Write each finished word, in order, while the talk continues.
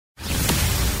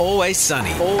Always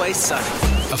Sunny. Always Sunny.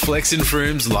 A Flex and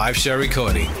Frooms live show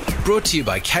recording. Brought to you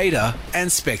by Cater and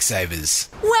Specsavers.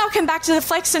 Welcome back to the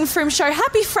Flex and Froom Show.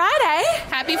 Happy Friday.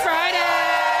 Happy Friday.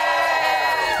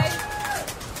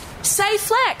 Say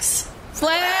Flex.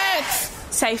 Flex.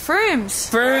 Say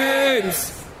Frooms.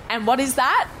 Frooms. And what is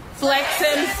that? Flex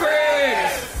and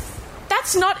Frooms.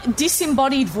 That's not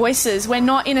disembodied voices. We're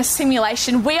not in a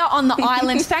simulation. We are on the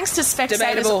island, thanks to Specsavers.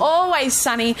 Debatable. Always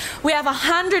Sunny. We have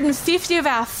 150 of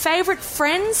our favourite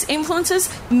friends, influencers,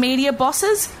 media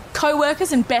bosses,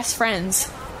 co-workers and best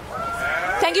friends.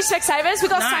 Thank you, Specsavers.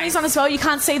 We've got Nice. sunnies on as well. You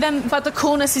can't see them, but the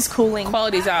coolness is cooling.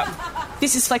 Quality's up.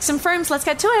 This is Flex and Frooms. Let's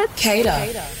get to it.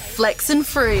 Cater. Flex and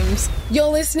Frooms. You're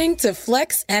listening to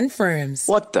Flex and Frooms.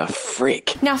 What the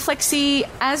frick? Now, Flexi,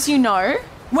 as you know,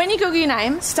 when you Google your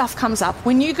name, stuff comes up.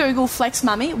 When you Google Flex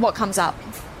Mummy, what comes up?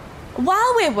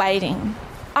 While we're waiting,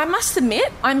 I must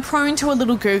admit, I'm prone to a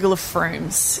little Google of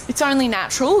Frooms. It's only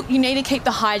natural. You need to keep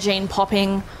the hygiene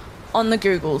popping on the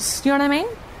Googles. You know what I mean?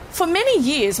 For many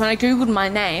years, when I Googled my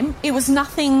name, it was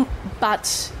nothing but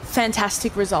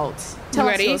fantastic results. Tell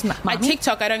You us ready? yours, My Mummy.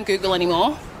 TikTok, I don't Google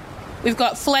anymore. We've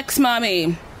got Flex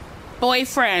Mummy,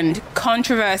 boyfriend,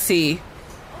 controversy,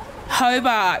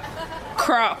 Hobart,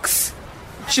 Crocs,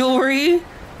 jewelry,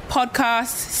 podcast,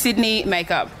 Sydney,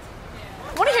 makeup.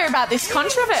 I want to hear about this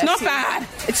controversy. It's not bad.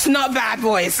 It's not bad,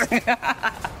 boys.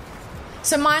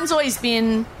 So mine's always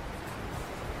been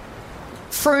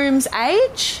Frooms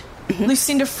Age,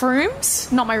 Lucinda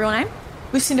Frooms, not my real name,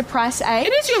 Lucinda Price Age,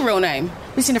 It is your real name.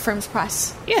 Lucinda Frooms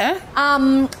Price. Yeah.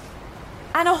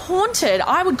 And a haunted,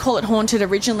 I would call it haunted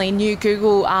originally, new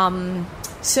Google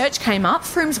search came up,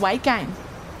 Frooms Weight Gain.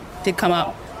 Did come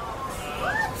up.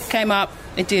 Came up.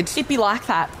 It did. It'd be like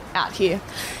that out here.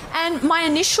 And my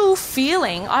initial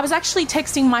feeling, I was actually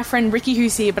texting my friend Ricky,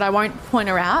 who's here, but I won't point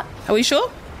her out. Are we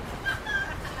sure?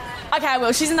 Okay, I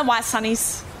will. She's in the White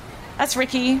Sunnies. That's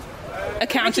Ricky.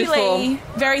 Accounted Ricky for. Lee,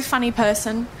 very funny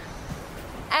person.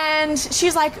 And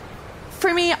she's like,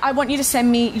 Frimmy, I want you to send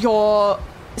me your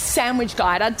sandwich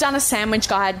guide. I'd done a sandwich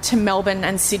guide to Melbourne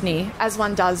and Sydney, as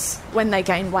one does when they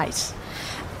gain weight.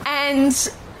 And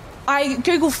I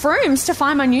Google Frooms to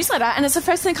find my newsletter, and it's the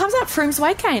first thing that comes up, Frooms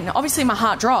Weight Gain. Obviously, my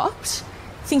heart dropped,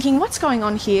 thinking, what's going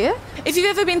on here? If you've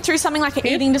ever been through something like an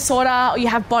eating disorder, or you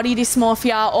have body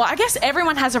dysmorphia, or I guess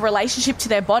everyone has a relationship to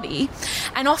their body,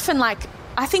 and often, like,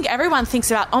 I think everyone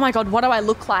thinks about, oh my God, what do I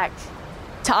look like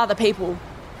to other people?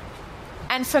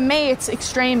 And for me, it's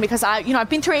extreme because I've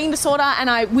been through eating disorder,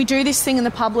 and we do this thing in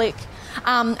the public,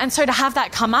 and so to have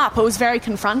that come up, it was very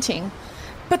confronting.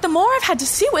 But the more I've had to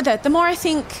sit with it, the more I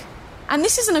think, and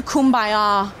this isn't a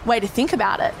kumbaya way to think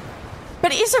about it,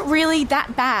 but is it really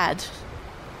that bad?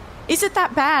 Is it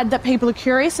that bad that people are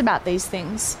curious about these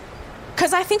things?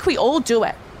 Because I think we all do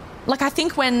it. Like, I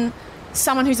think when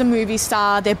someone who's a movie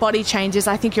star, their body changes,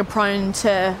 I think you're prone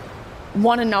to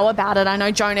want to know about it. I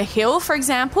know Jonah Hill, for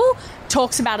example,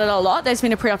 talks about it a lot. There's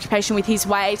been a preoccupation with his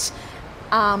weight.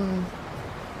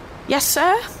 Yes,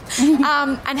 sir?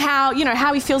 And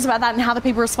how he feels about that and how the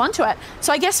people respond to it.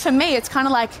 So I guess for me, it's kind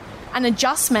of like an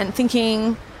adjustment,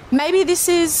 thinking maybe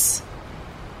it's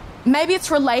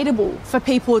relatable for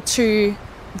people to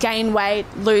gain weight,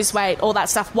 lose weight, all that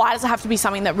stuff. Why does it have to be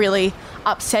something that really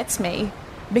upsets me?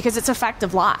 Because it's a fact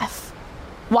of life.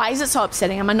 Why is it so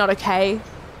upsetting? Am I not okay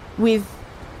with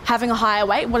having a higher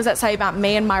weight? What does that say about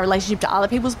me and my relationship to other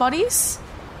people's bodies?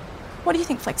 What do you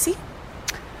think, Flexi?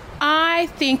 I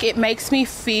think it makes me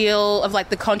feel of like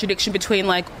the contradiction between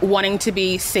like wanting to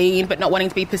be seen but not wanting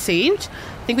to be perceived.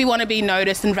 I think we want to be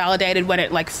noticed and validated when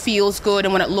it like feels good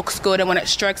and when it looks good and when it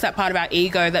strokes that part of our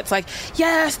ego that's like,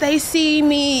 yes, they see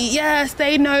me, yes,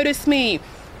 they notice me.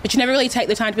 But you never really take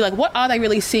the time to be like, what are they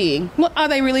really seeing? What are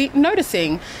they really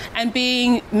noticing? And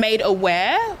being made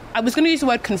aware, I was going to use the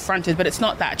word confronted, but it's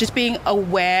not that. Just being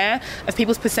aware of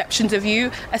people's perceptions of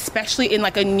you, especially in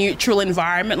like a neutral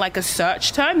environment, like a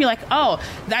search term. You're like, oh,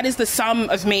 that is the sum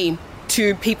of me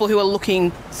to people who are looking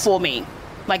for me.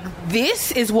 Like,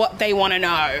 this is what they want to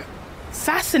know.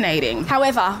 Fascinating.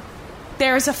 However,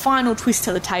 there is a final twist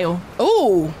to the tale.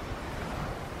 Ooh.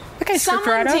 Okay,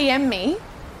 Someone scriptwriter. DM'd me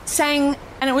saying,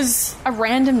 and it was a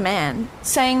random man,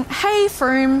 saying, hey,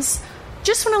 Frooms,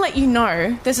 just want to let you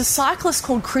know there's a cyclist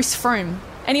called Chris Froome.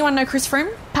 Anyone know Chris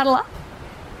Froome? Paddler?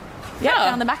 Yeah,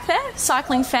 down the back there,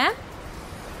 cycling fan.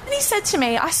 And he said to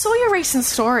me, I saw your recent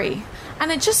story,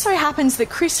 and it just so happens that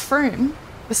Chris Froome,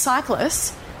 the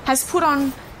cyclist, has put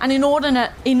on an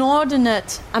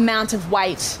inordinate amount of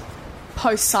weight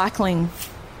post-cycling.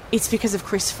 It's because of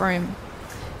Chris Froome.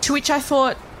 To which I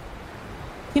thought,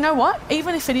 you know what?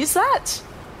 Even if it is that,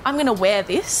 I'm going to wear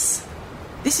this.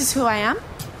 This is who I am.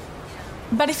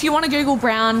 But if you want to Google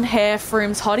brown hair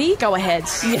Froomes hottie, go ahead.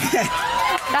 Yeah.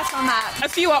 That's on that. A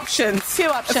few options. A few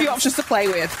options to play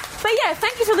with. But yeah,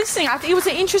 thank you for listening. It was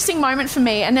an interesting moment for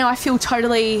me, and now I feel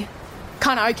totally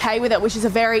kind of okay with it, which is a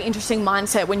very interesting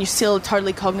mindset when you're still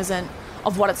totally cognizant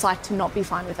of what it's like to not be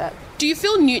fine with it. Do you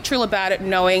feel neutral about it,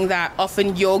 knowing that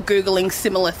often you're Googling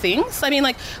similar things? I mean,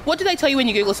 like, what do they tell you when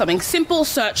you Google something? Simple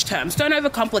search terms. Don't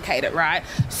overcomplicate it, right?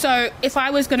 So if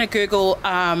I was going to Google,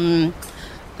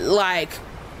 like,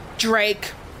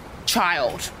 Drake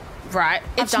child, right?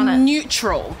 It's done it.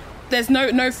 Neutral. There's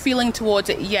no feeling towards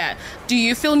it yet. Do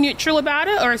you feel neutral about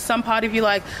it? Or is some part of you,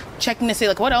 like, checking to see,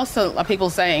 like, what else are people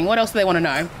saying? What else do they want to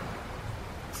know?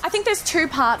 I think there's two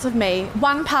parts of me.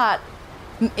 One part,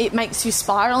 it makes you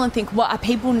spiral and think, what are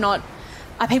people not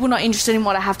interested in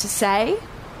what I have to say?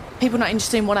 People not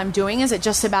interested in what I'm doing? Is it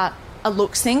just about a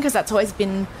looks thing? Because that's always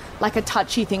been like a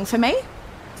touchy thing for me.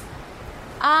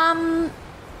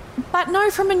 But no,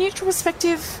 from a neutral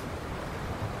perspective,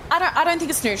 I don't think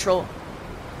it's neutral,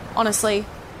 honestly.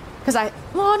 Because I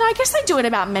guess they do it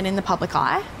about men in the public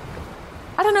eye.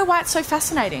 I don't know why it's so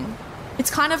fascinating. It's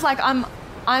kind of like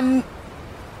I'm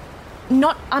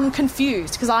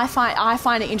confused because I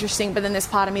find it interesting, but then there's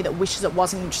part of me that wishes it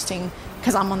wasn't interesting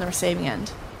because I'm on the receiving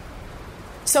end.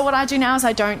 So what I do now is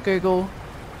I don't Google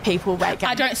people weight gain.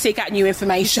 I don't seek out new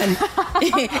information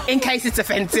in case it's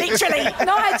offensive. Literally.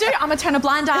 No, I do. I'm going to turn a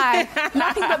blind eye.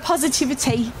 Nothing but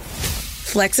positivity.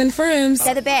 Flex and Froomes.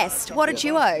 They're the best. What a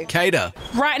duo. Cater.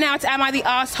 Right now it's Am I the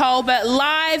Arsehole, but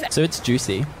live. So it's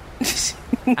juicy.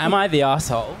 Am I the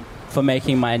arsehole for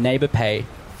making my neighbour pay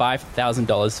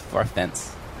 $5,000 for a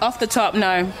fence? Off the top,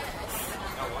 no.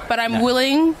 But I'm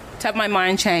willing to have my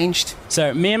mind changed.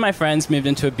 So me and my friends moved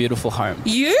into a beautiful home.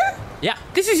 You? Yeah.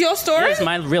 This is your story? It is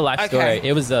my real life story.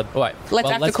 It was a... Wait, Let's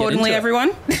act get accordingly, into it.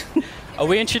 everyone.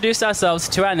 We introduced ourselves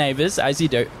to our neighbours, as you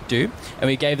do, and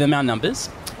we gave them our numbers.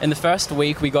 In the first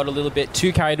week, we got a little bit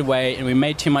too carried away and we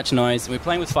made too much noise and we were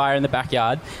playing with fire in the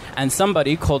backyard and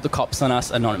somebody called the cops on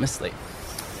us anonymously.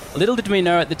 Little did we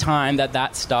know at the time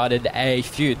that started a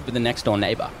feud with the next door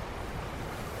neighbour.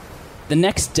 The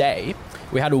next day,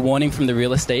 we had a warning from the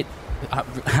real estate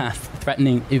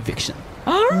threatening eviction.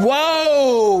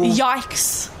 Whoa!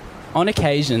 Yikes. On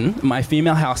occasion, my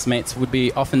female housemates would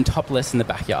be often topless in the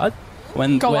backyard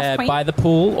when Go off, we're queen. by the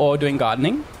pool or doing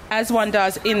gardening. As one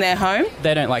does in their home.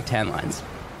 They don't like tan lines.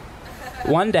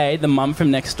 One day, the mum from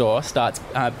next door starts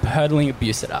hurling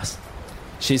abuse at us.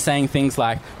 She's saying things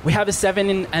like, we have a 7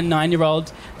 and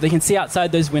 9-year-old, they can see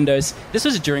outside those windows. This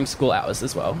was during school hours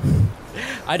as well.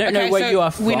 I don't know where you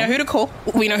are from. We know who to call.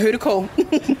 We know who to call.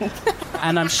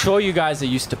 And I'm sure you guys are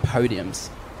used to podiums.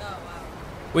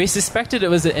 We suspected it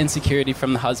was an insecurity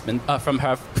from the husband,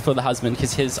 for the husband,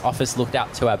 because his office looked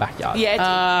out to our backyard.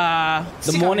 Yeah.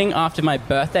 The morning after my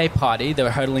birthday party, they were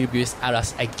hurling abuse at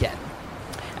us again.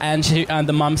 And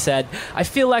the mum said, I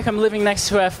feel like I'm living next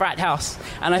to a frat house.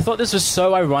 And I thought this was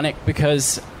so ironic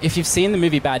because if you've seen the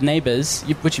movie Bad Neighbours,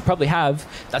 which you probably have,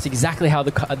 that's exactly how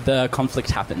the conflict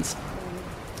happens.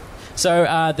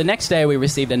 So the next day we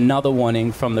received another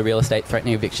warning from the real estate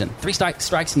threatening eviction. 3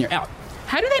 strikes and you're out.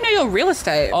 How do they know your real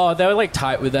estate? Oh, they were like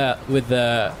tight with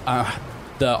the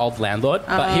old landlord,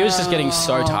 but he was just getting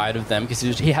so tired of them because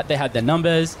they had their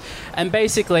numbers, and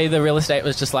basically the real estate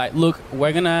was just like, look,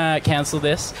 we're gonna cancel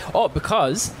this. Oh,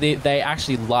 because they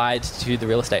actually lied to the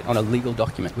real estate on a legal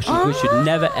document, which we should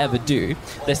never ever do.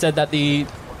 They said that the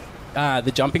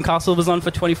jumping castle was on for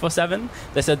 24/7.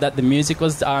 They said that the music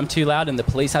was too loud and the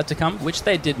police had to come, which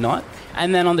they did not.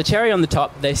 And then on the cherry on the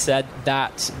top, they said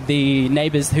that the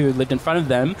neighbours who lived in front of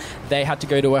them, they had to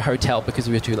go to a hotel because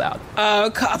we were too loud.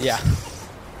 Oh, cops. Yeah.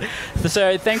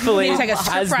 So thankfully, You need to take a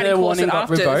script as writing the course warning at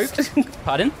got Afters. revoked...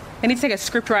 Pardon? They need to take a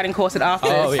script writing course at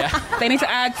Afters. Oh, yeah. They need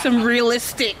to add some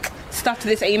realistic stuff to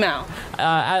this email.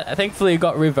 Thankfully, it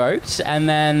got revoked. And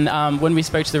then when we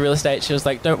spoke to the real estate, she was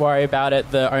like, don't worry about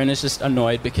it. The owner's just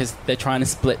annoyed because they're trying to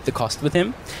split the cost with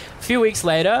him. A few weeks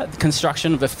later, the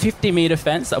construction of a 50-metre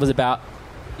fence that was about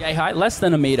yay high, less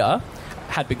than a metre,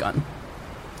 had begun.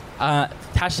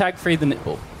 Hashtag free the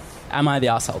nipple. Am I the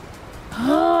arsehole? Oh.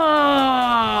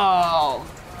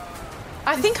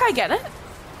 I think I get it.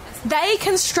 They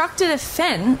constructed a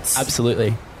fence.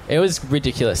 Absolutely. It was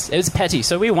ridiculous. It was petty,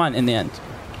 so we won in the end.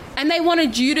 And they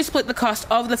wanted you to split the cost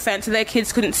of the fence so their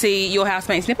kids couldn't see your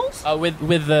housemate's nipples?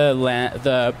 With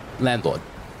the landlord.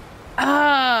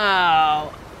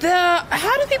 Oh.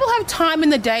 How do people have time in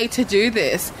the day to do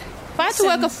this? If I had to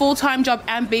work a full-time job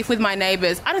and beef with my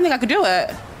neighbours, I don't think I could do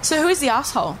it. So who is the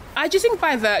asshole? I just think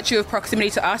by virtue of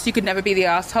proximity to us, you could never be the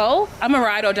asshole. I'm a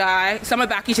ride or die, so I'm a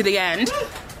back you to the end.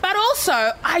 But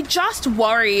also, I just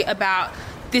worry about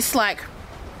this, like,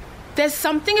 there's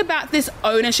something about this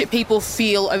ownership people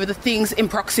feel over the things in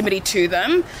proximity to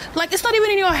them. Like, it's not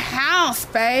even in your house,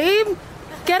 babe.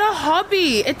 Get a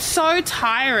hobby. It's so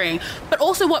tiring. But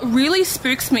also what really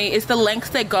spooks me is the lengths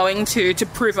they're going to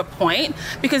prove a point,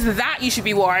 because that you should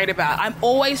be worried about. I'm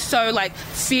always so, like,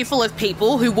 fearful of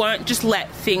people who won't just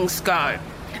let things go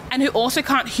and who also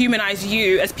can't humanize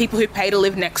you as people who pay to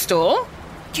live next door.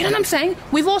 Do you know what I'm saying?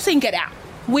 We've all seen Get Out.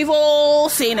 We've all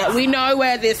seen it. We know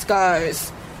where this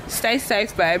goes. Stay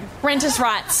safe, babe. Renters'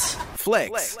 rights.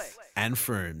 Flex and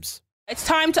Frooms. It's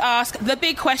time to ask the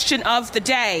big question of the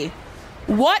day.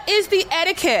 What is the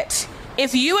etiquette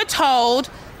if you were told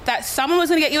that someone was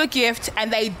going to get you a gift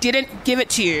and they didn't give it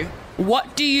to you?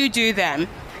 What do you do then?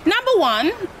 Number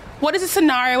one, what is a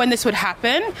scenario when this would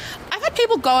happen? I've had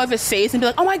people go overseas and be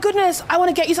like, oh my goodness, I want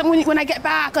to get you something when I get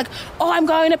back. Like, oh, I'm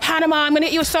going to Panama, I'm going to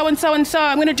get you a so-and-so and so,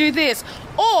 I'm going to do this.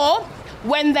 Or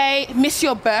when they miss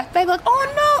your birthday, they're like,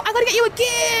 oh no, I got to get you a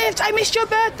gift, I missed your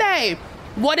birthday.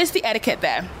 What is the etiquette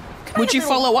there? Would you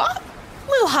follow up?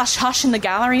 Little hush-hush in the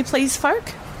gallery, please, folk,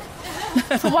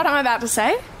 for what I'm about to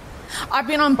say. I've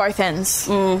been on both ends.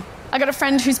 I got a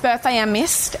friend whose birthday I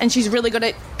missed, and she's really good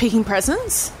at picking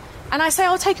presents. And I say,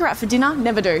 I'll take her out for dinner.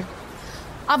 Never do.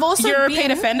 I've also You're a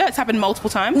repeat offender? It's happened multiple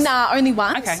times? Nah, only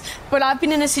once. Okay. But I've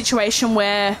been in a situation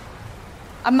where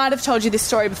I might have told you this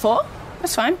story before.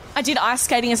 That's fine. I did ice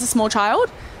skating as a small child,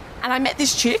 and I met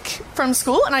this chick from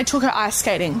school, and I took her ice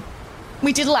skating.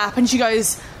 We did a lap, and she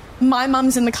goes, my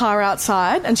mum's in the car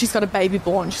outside and she's got a baby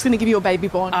born. She's going to give you a baby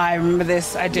born. I remember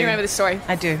this. I do. You remember this story?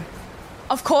 I do.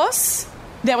 Of course,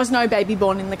 there was no baby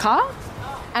born in the car,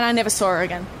 and I never saw her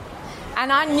again.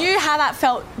 And I knew how that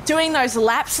felt, doing those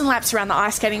laps and laps around the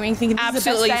ice skating rink, thinking this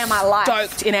Absolutely is the best day of my life.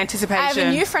 Stoked in anticipation. I have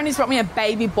a new friend who's brought me a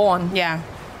baby born. Yeah.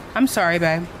 I'm sorry,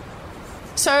 babe.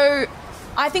 So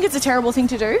I think it's a terrible thing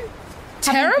to do.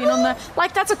 Terrible?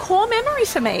 That's a core memory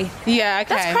for me. Yeah,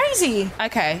 okay. That's crazy.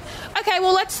 Okay,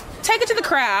 well, let's take it to the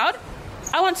crowd.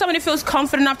 I want someone who feels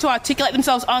confident enough to articulate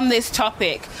themselves on this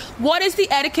topic. What is the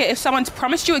etiquette if someone's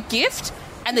promised you a gift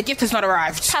and the gift has not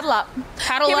arrived? Paddle up.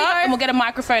 Paddle Here we up go. and we'll get a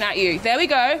microphone at you. There we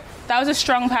go. That was a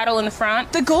strong paddle in the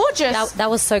front. The gorgeous. That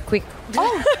was so quick.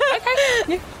 Oh,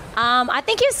 okay. I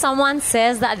think if someone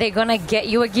says that they're going to get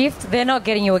you a gift, they're not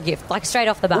getting you a gift, like straight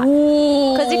off the bat.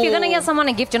 Because if you're going to get someone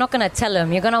a gift, you're not going to tell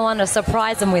them. You're going to want to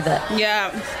surprise them with it.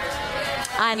 Yeah.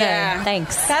 I know. Yeah.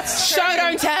 Thanks. That's Show,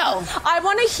 don't tell. I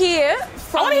want to hear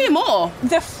from I want to hear more.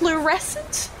 the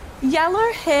fluorescent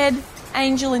yellow-haired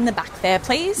angel in the back there,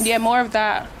 please. Yeah, more of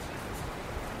that.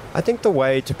 I think the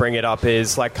way to bring it up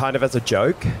is like kind of as a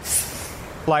joke.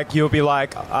 Like you'll be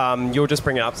like, you'll just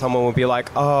bring it up. Someone will be like,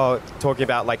 oh, talking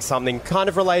about like something kind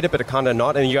of related, but kind of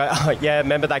not. And you go, oh, yeah,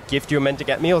 remember that gift you were meant to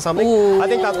get me or something? Ooh. I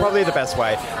think that's probably the best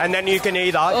way. And then you can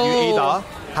either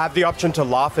have the option to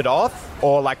laugh it off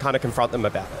or like kind of confront them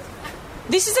about it.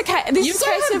 This is a case. You've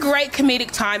got to have great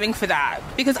comedic timing for that,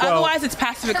 because otherwise it's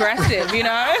passive aggressive, you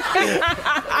know?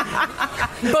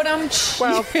 But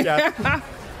Well, yeah.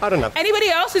 I don't know. Anybody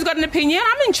else who's got an opinion?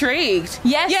 I'm intrigued.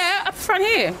 Yes. Yeah, up front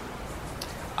here.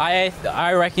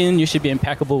 I reckon you should be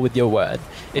impeccable with your word.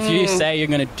 If you say you're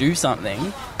going to do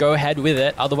something, go ahead with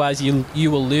it. Otherwise,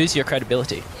 you will lose your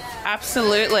credibility.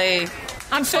 Absolutely.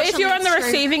 So if you're on the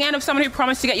receiving end of someone who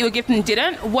promised to get you a gift and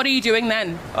didn't, what are you doing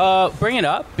then? Bring it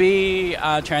up. Be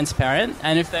transparent.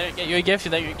 And if they don't get you a gift,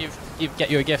 they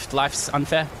get you a gift. Life's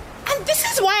unfair. And this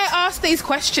is why I ask these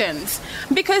questions.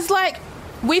 Because, like,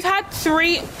 we've had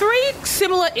three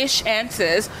similar-ish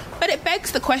answers, but it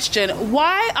begs the question,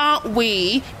 why aren't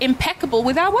we impeccable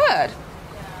with our word?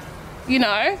 You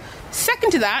know?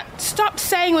 Second to that, stop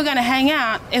saying we're going to hang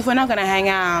out if we're not going to hang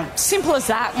out. Simple as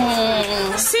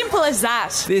that. Simple as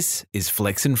that. This is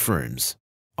Flex and Frooms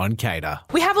on Cater.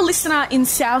 We have a listener in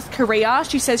South Korea.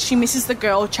 She says she misses the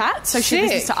girl chat, so she Sick.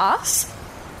 listens to us.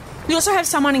 We also have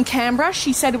someone in Canberra.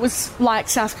 She said it was like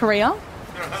South Korea.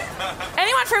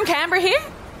 Anyone from Canberra here?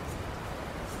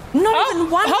 Not even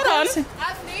one hold person. on.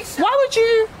 Why would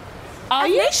you... Are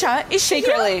you? Nisha, is she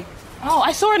Secretly. here? Oh,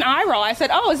 I saw an eye roll. I said,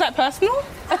 oh, is that personal?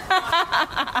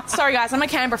 Sorry, guys, I'm a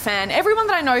Canberra fan. Everyone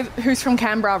that I know who's from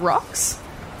Canberra rocks.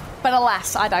 But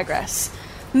alas, I digress.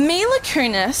 Mila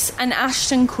Kunis and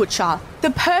Ashton Kutcher,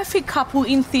 the perfect couple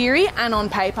in theory and on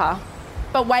paper.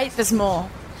 But wait, there's more.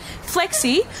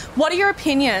 Flexi, what are your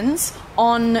opinions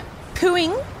on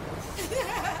pooing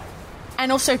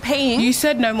and also peeing? You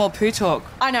said no more poo talk.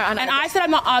 I know. And I said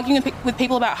I'm not arguing with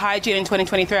people about hygiene in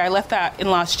 2023. I left that in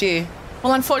last year.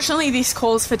 Well, unfortunately, this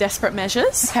calls for desperate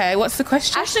measures. Okay, what's the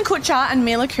question? Ashton Kutcher and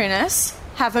Mila Kunis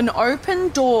have an open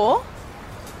door,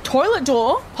 toilet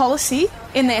door policy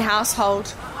in their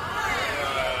household.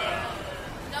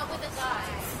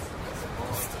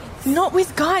 Not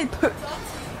with guy.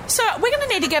 So we're going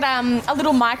to need to get a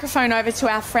little microphone over to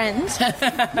our friend.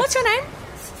 What's your name?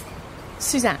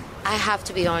 Suzanne. I have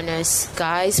to be honest,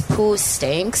 guys, poo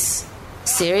stinks.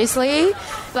 Seriously?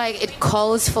 Like, it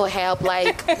calls for help.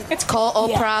 Like, call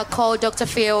Oprah, call Dr.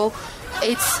 Phil.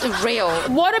 It's real.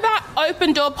 What about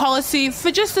open door policy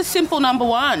for just a simple number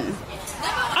one?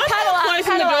 I'm not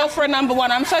closing the door for a number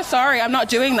one. I'm so sorry. I'm not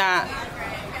doing that.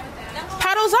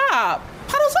 Paddles up.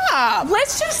 Paddles up.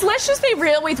 Let's just be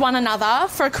real with one another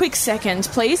for a quick second,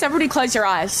 please. Everybody close your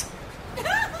eyes.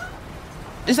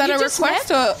 Is that You a just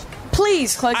request or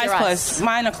Please close eyes your eyes. closed?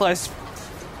 Mine are closed.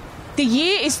 The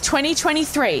year is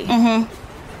 2023.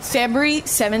 February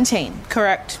 17.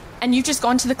 Correct. And you've just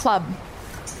gone to the club.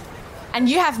 And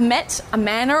you have met a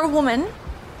man or a woman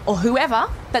or whoever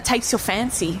that takes your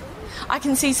fancy. I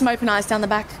can see some open eyes down the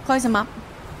back. Close them up.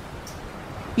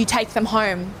 You take them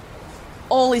home.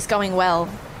 All is going well.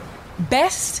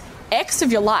 Best ex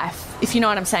of your life, if you know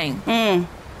what I'm saying.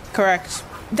 Correct.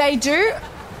 They do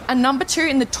a number 2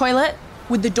 in the toilet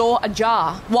with the door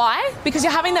ajar. Why? Because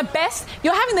you're having the best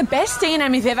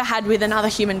D&M you've ever had with another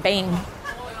human being.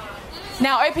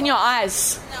 Now open your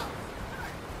eyes.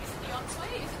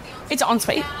 It's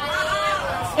ensuite.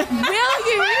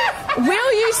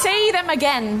 Will you see them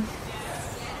again?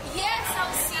 Yes,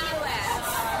 I'll see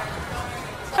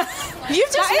you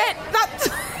You've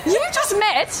just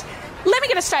met. Let me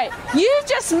get it straight. You've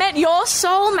just met your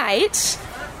soulmate,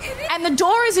 and the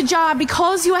door is ajar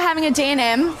because you were having a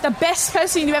D&M, the best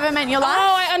person you've ever met in your life.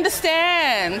 Oh, I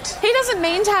understand. He doesn't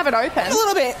mean to have it open. A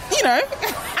little bit, you know.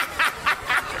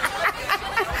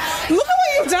 Look at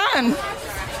what you've done.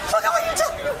 Look at what you've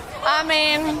done. I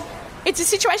mean, it's a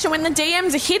situation when the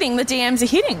DMs are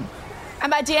hitting,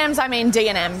 And by DMs, I mean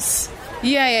D&Ms.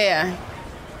 Yeah.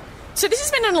 So this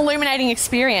has been an illuminating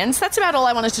experience. That's about all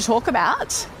I wanted to talk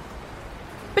about.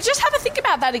 But just have a think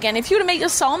about that again. If you were to meet your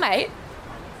soulmate,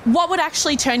 what would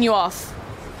actually turn you off?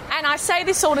 And I say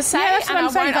this all to say, Yeah, that's and what I'm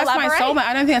I saying. won't That's elaborate. my soulmate.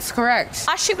 I don't think that's correct.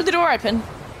 I shit with the door open.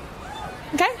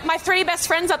 Okay? My 3 best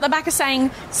friends at the back are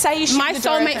saying, say you shit My with the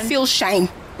door soulmate open. feels shame.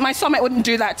 My soulmate wouldn't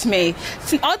do that to me.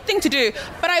 It's an odd thing to do,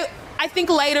 but I think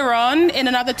later on, in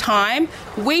another time,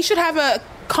 we should have a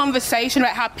conversation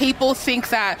about how people think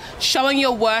that showing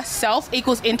your worst self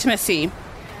equals intimacy.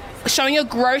 Showing your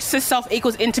grossest self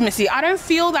equals intimacy. I don't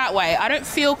feel that way. I don't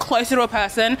feel closer to a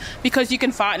person because you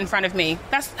can fart in front of me.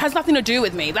 That has nothing to do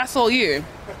with me. That's all you.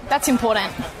 That's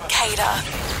important. Cater.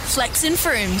 Flex and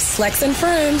Frooms. Flex and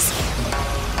Frooms.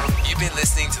 You've been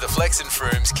listening to the Flex and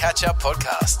Frooms Catch-Up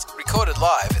Podcast, recorded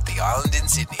live at the Island in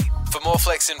Sydney. For more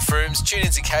Flex and Frooms, tune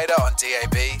into Cater on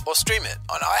DAB or stream it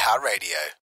on iHeartRadio.